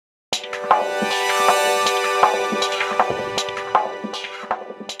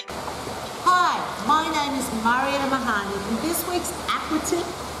tip.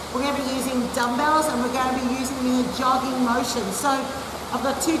 We're going to be using dumbbells and we're going to be using them in a jogging motion. So I've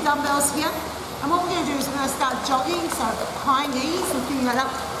got 2 dumbbells here, and what we're going to do is we're going to start jogging, so high knees, lifting that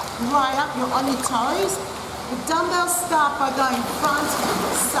up, right up, you're on your toes. The dumbbells start by going front,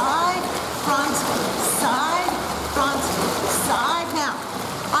 side, front, side, front, side. Now,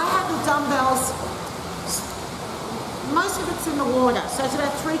 I have the dumbbells, most of it's in the water, so it's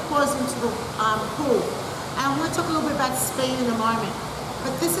about 3/4 into the pool. And I'm going to talk a little bit about speed in a moment.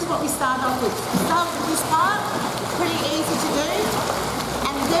 But this is what we start off with. We start with this part, pretty easy to do.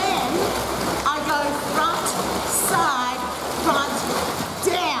 And then I go front, side, front,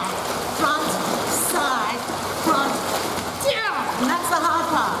 down, front, side, front, down. And that's the hard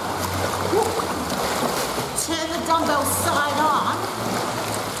part. Turn the dumbbell side on,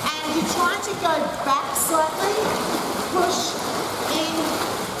 and you try to go back slightly, push in,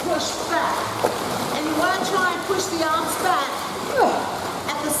 push back. And you want to try and push the arms back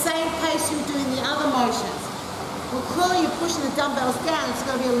at the same pace you're doing the other motions. Well, clearly you're pushing the dumbbells down, it's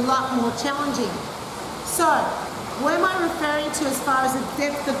going to be a lot more challenging. So, what am I referring to as far as the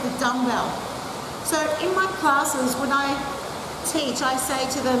depth of the dumbbell? So in my classes, when I teach, I say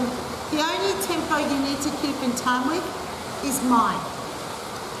to them, the only tempo you need to keep in time with is mine.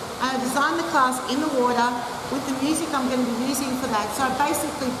 I designed the class in the water with the music I'm going to be using for that. So I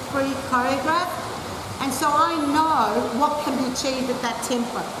basically pre-choreograph, and so I know what can be achieved at that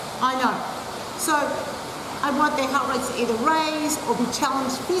tempo. I know. So I want their heart rates to either raise or be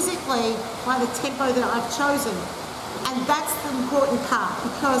challenged physically by the tempo that I've chosen. And that's the important part,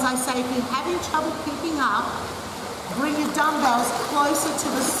 because I say if you're having trouble keeping up, bring your dumbbells closer to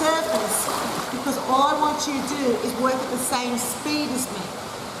the surface, because all I want you to do is work at the same speed as me.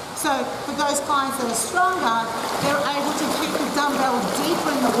 So for those clients that are stronger, they're able to keep the dumbbell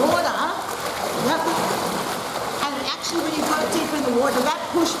deeper in the water. Yep. And actually when you go deeper in the water, that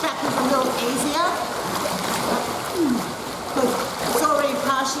pushback is a little easier, because it's already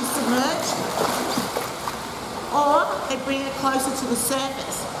partially submerged. Or they bring it closer to the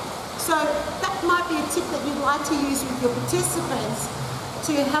surface. So that might be a tip that you'd like to use with your participants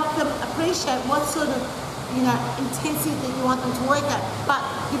to help them appreciate what sort of intensity that you want them to work at, but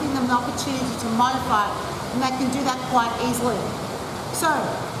giving them the opportunity to modify it, and they can do that quite easily. So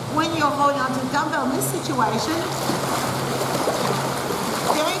when you're holding onto the dumbbell in this situation,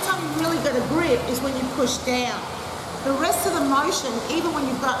 the only time you really get a grip is when you push down. The rest of the motion, even when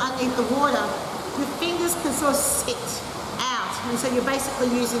you've got underneath the water, your fingers can sort of sit out, and so you're basically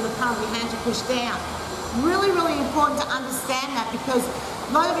using the palm of your hand to push down. Really, really important to understand that, because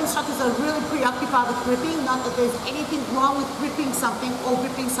a lot of instructors are really preoccupied with gripping. Not that there's anything wrong with gripping something or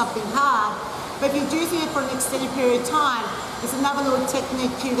gripping something hard, but if you're using it for an extended period of time, there's another little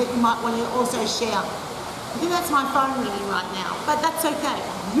technique too that you might want to also share. I think that's my phone ringing right now, but that's okay.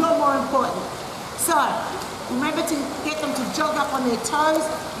 You're more important. So remember to get them to jog up on their toes,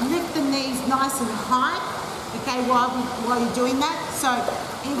 lift the knees nice and high, okay, while you're doing that. So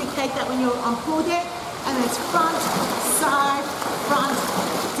indicate that when you're on pool deck, and it's front, side, front,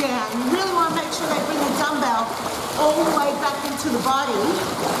 down. You really want to make sure they bring the dumbbell all the way back into the body.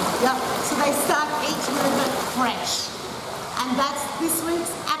 Yep. So they start each movement fresh. And that's this week's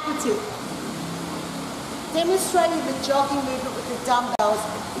Aqua tip. Demonstrating the jogging movement with the dumbbells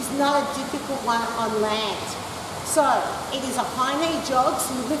is not a difficult one on land. So it is a high knee jog, so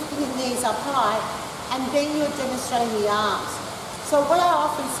you're lifting your knees up high, and then you're demonstrating the arms. So what I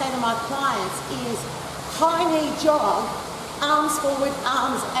often say to my clients is high knee jog, arms forward,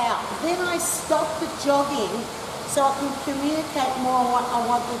 arms out. Then I stop the jogging so I can communicate more what I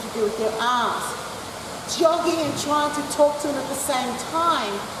want them to do with their arms. Jogging and trying to talk to them at the same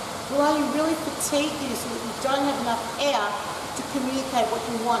time will only really fatigue you, so that you don't have enough air to communicate what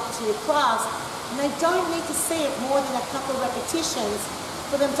you want to your class. And they don't need to see it more than a couple of repetitions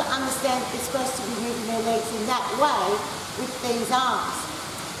for them to understand they're supposed to be moving their legs in that way with these arms.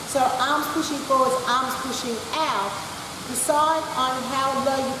 So arms pushing forwards, arms pushing out. Decide on how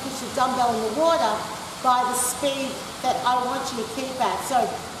low you push the dumbbell in the water by the speed that I want you to keep at. So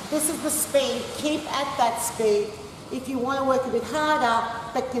this is the speed, keep at that speed. If you want to work a bit harder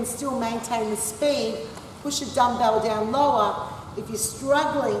but can still maintain the speed, push the dumbbell down lower. If you're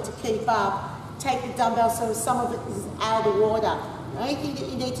struggling to keep up, take the dumbbell so some of it is out of the water. The only thing that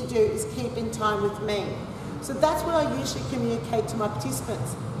you need to do is keep in time with me. So that's what I usually communicate to my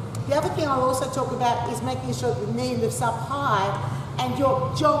participants. The other thing I'll also talk about is making sure the knee lifts up high and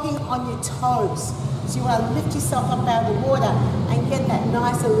you're jogging on your toes. So you want to lift yourself up out of the water and get that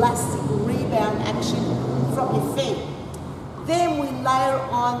nice elastic rebound action from your feet. Then we layer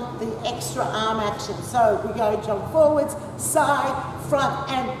on the extra arm action. So we go jog forwards, side,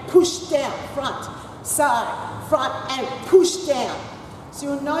 front and push down, front, side, front and push down. So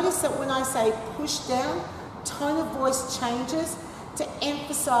you'll notice that when I say push down, tone of voice changes to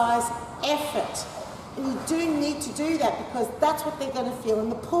emphasize effort. And you do need to do that because that's what they're going to feel in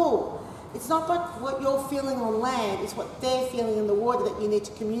the pool. It's not like what you're feeling on land, it's what they're feeling in the water that you need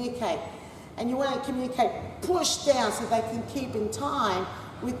to communicate. And you want to communicate push down so they can keep in time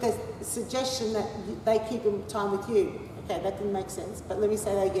with the suggestion that they keep in time with you. Okay, that didn't make sense, but let me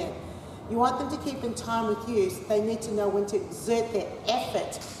say that again. You want them to keep in time with you, so they need to know when to exert their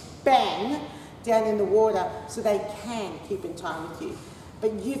effort, bang, down in the water so they can keep in time with you.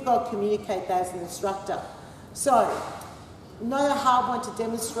 But you've got to communicate that as an instructor. So, not a hard one to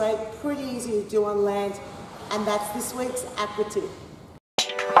demonstrate, pretty easy to do on land, and that's this week's Aqua tip.